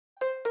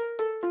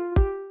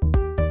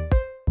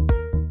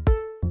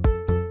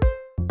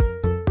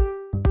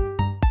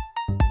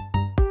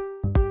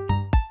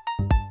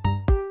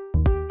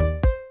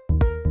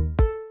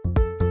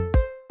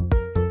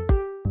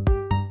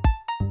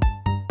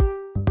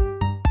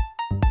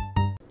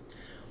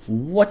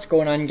What's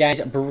going on,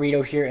 guys?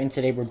 Burrito here, and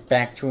today we're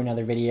back to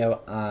another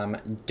video.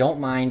 Don't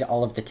mind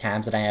all of the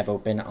tabs that I have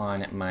open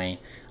on my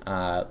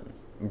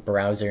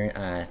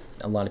browser.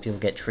 A lot of people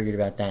get triggered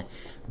about that.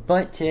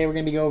 But today we're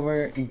going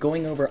to be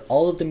going over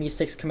all of the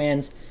Mee6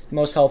 commands, the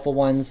most helpful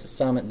ones,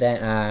 some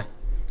that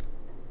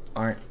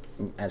aren't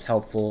as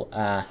helpful.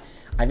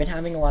 I've been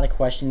having a lot of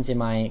questions in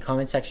my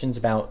comment sections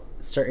about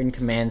certain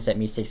commands that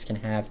Mee6 can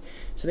have,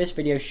 so this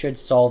video should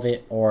solve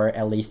it, or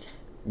at least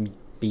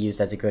be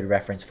used as a good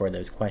reference for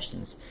those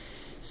questions.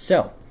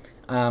 So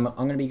I'm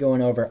going to be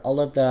going over all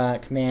of the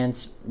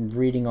commands,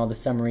 reading all the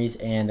summaries,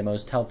 and the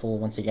most helpful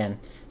once again.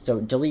 So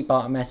delete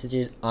bot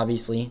messages,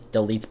 obviously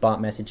deletes bot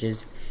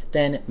messages.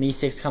 Then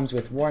Mee6 comes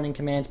with warning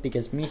commands,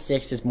 because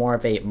Mee6 is more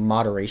of a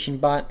moderation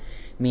bot,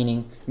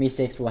 meaning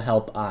Mee6 will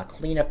help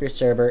clean up your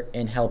server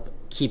and help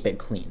keep it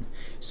clean.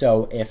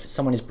 So if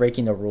someone is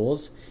breaking the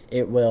rules,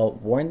 it will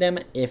warn them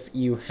if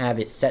you have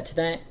it set to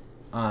that.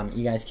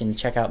 You guys can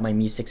check out my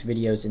Mee6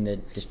 videos in the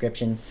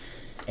description,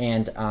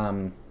 and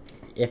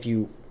if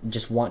you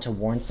just want to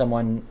warn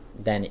someone,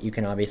 then you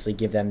can obviously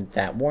give them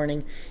that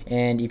warning,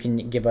 and you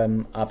can give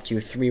them up to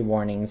 3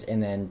 warnings,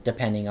 and then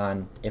depending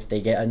on if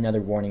they get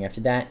another warning after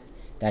that,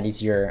 that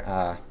is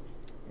your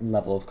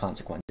level of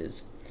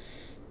consequences.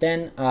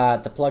 Then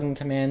the plugin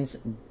commands,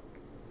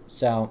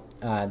 so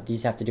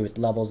these have to do with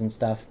levels and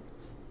stuff.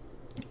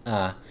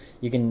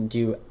 You can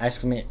do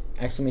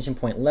exclamation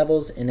point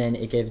levels, and then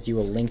it gives you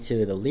a link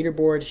to the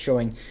leaderboard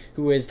showing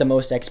who is the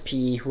most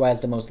XP, who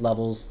has the most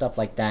levels, stuff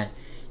like that.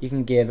 You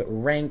can give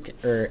rank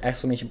or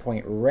exclamation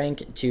point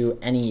rank to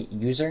any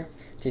user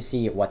to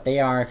see what they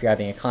are if you're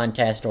having a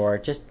contest or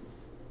just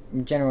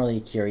generally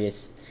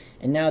curious.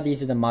 And now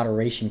these are the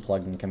moderation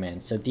plugin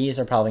commands, so these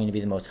are probably going to be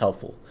the most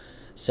helpful.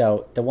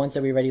 So the ones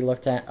that we already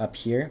looked at up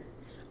here,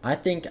 I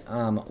think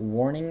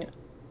warning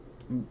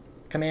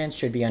commands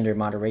should be under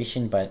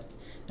moderation, but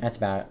that's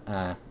about,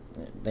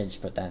 they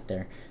just put that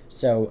there.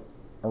 So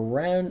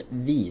around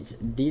these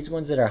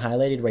ones that are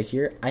highlighted right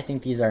here, I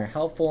think these are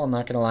helpful, I'm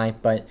not going to lie,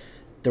 but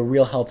the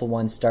real helpful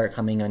ones start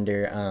coming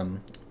under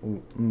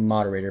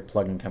moderator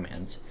plugin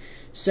commands.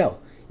 So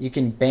you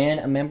can ban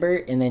a member,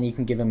 and then you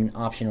can give them an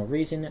optional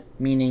reason,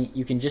 meaning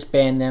you can just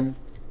ban them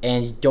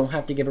and you don't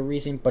have to give a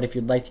reason, but if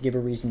you'd like to give a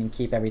reason and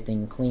keep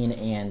everything clean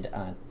and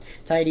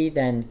tidy,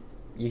 then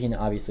you can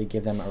obviously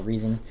give them a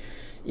reason.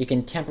 You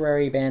can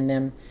temporarily ban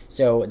them,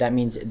 so that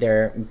means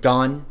they're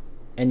gone,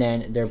 and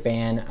then their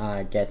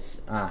ban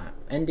gets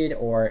ended,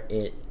 or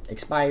it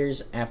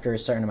expires after a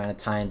certain amount of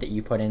time that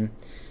you put in.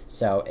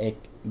 So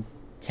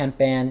temp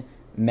ban,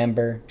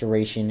 member,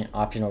 duration,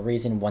 optional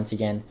reason, once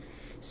again.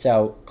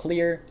 So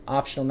clear,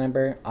 optional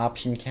member,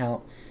 option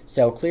count.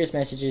 So clears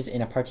messages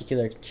in a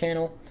particular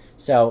channel.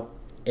 So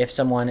if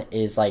someone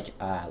is like,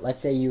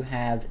 let's say you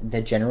have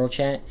the general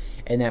chat,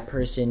 and that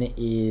person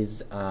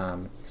is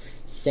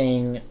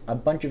saying a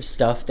bunch of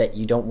stuff that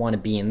you don't want to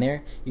be in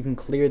there, you can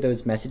clear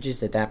those messages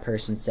that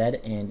person said,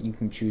 and you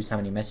can choose how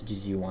many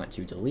messages you want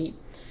to delete.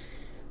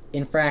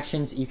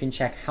 Infractions, you can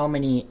check how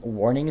many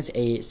warnings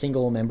a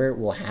single member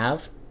will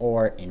have,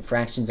 or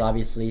infractions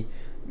obviously.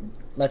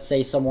 Let's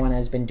say someone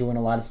has been doing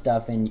a lot of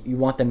stuff and you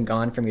want them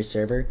gone from your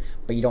server,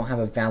 but you don't have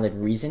a valid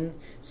reason,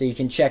 so you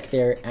can check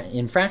their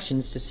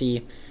infractions to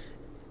see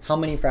how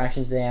many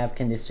infractions they have.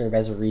 Can this serve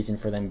as a reason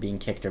for them being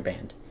kicked or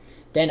banned?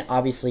 Then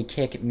obviously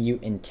kick,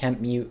 mute, and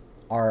temp mute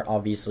are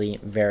obviously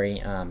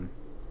very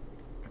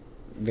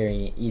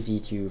easy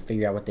to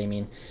figure out what they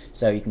mean.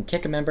 So you can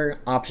kick a member,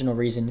 optional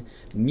reason,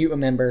 mute a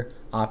member,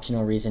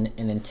 optional reason,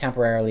 and then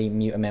temporarily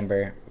mute a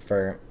member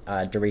for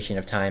duration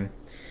of time.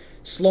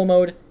 Slow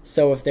mode,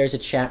 so if there's a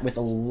chat with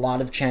a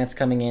lot of chats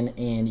coming in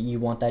and you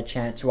want that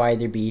chat to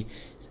either be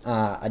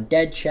a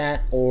dead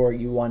chat, or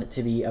you want it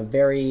to be a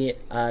very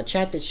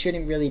chat that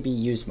shouldn't really be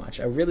used much.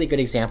 A really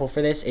good example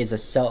for this is a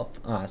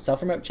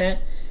self-promote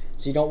chat.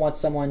 So you don't want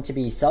someone to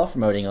be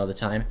self-promoting all the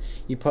time.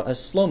 You put a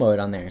slow mode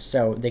on there,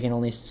 so they can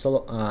only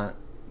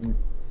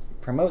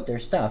promote their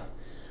stuff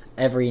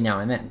every now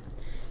and then.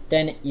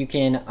 Then you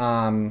can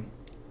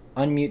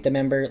unmute the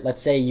member.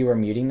 Let's say you were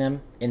muting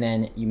them, and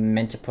then you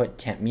meant to put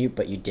temp mute,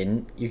 but you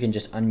didn't. You can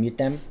just unmute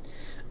them.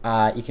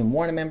 You can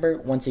warn a member.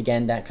 Once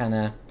again, that kind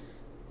of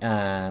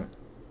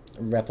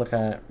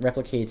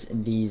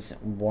replicates these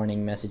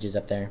warning messages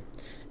up there.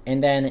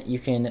 And then you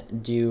can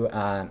do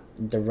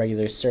the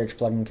regular search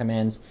plugin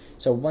commands.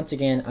 So once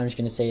again, I'm just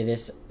going to say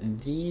this.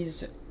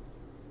 These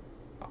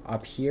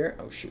up here,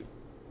 oh shoot,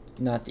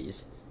 not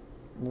these,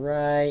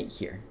 right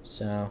here.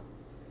 So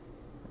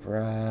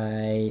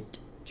right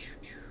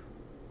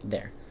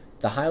there.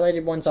 The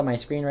highlighted ones on my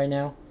screen right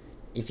now,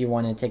 if you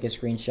want to take a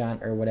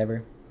screenshot or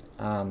whatever,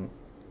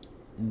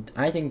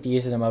 I think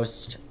these are the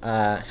most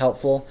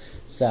helpful.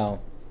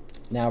 So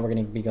now we're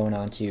going to be going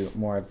on to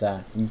more of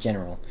the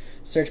general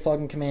search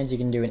plugin commands. You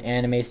can do an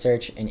anime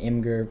search, an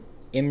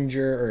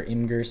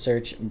Imgur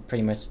search,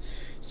 pretty much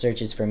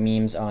searches for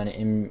memes on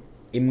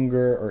Imgur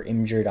or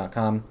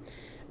Imgur.com.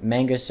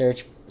 Manga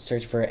search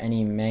for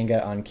any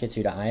manga on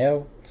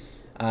Kitsu.io.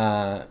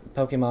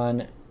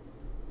 Pokemon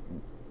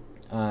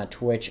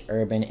Twitch,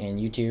 Urban, and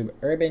YouTube.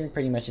 Urban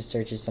pretty much just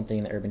searches something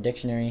in the Urban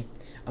Dictionary.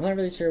 I'm not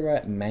really sure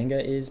what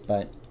manga is,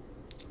 but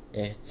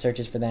it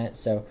searches for that.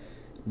 So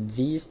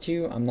these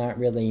two I'm not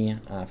really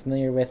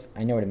familiar with.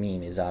 I know what a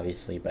meme is,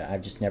 obviously, but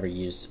I've just never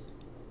used.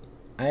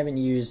 I haven't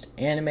used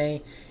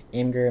anime,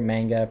 Imgur,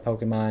 manga,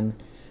 Pokemon,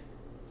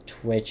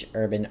 Twitch,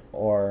 Urban,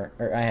 or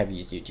I have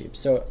used YouTube.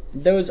 So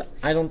those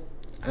I don't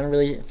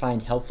really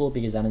find helpful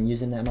because I don't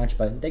use them that much,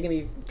 but they can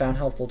be found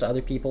helpful to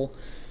other people.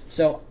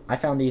 So I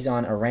found these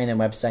on a random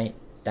website.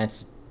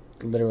 That's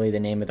literally the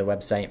name of the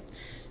website.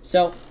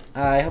 So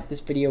I hope this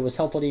video was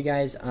helpful to you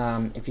guys.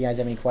 If you guys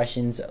have any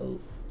questions,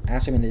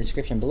 ask them in the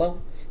description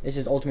below. This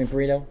is Ultimate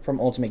Burrito from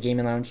Ultimate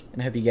Gaming Lounge,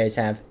 and I hope you guys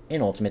have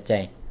an ultimate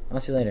day. I'll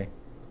see you later.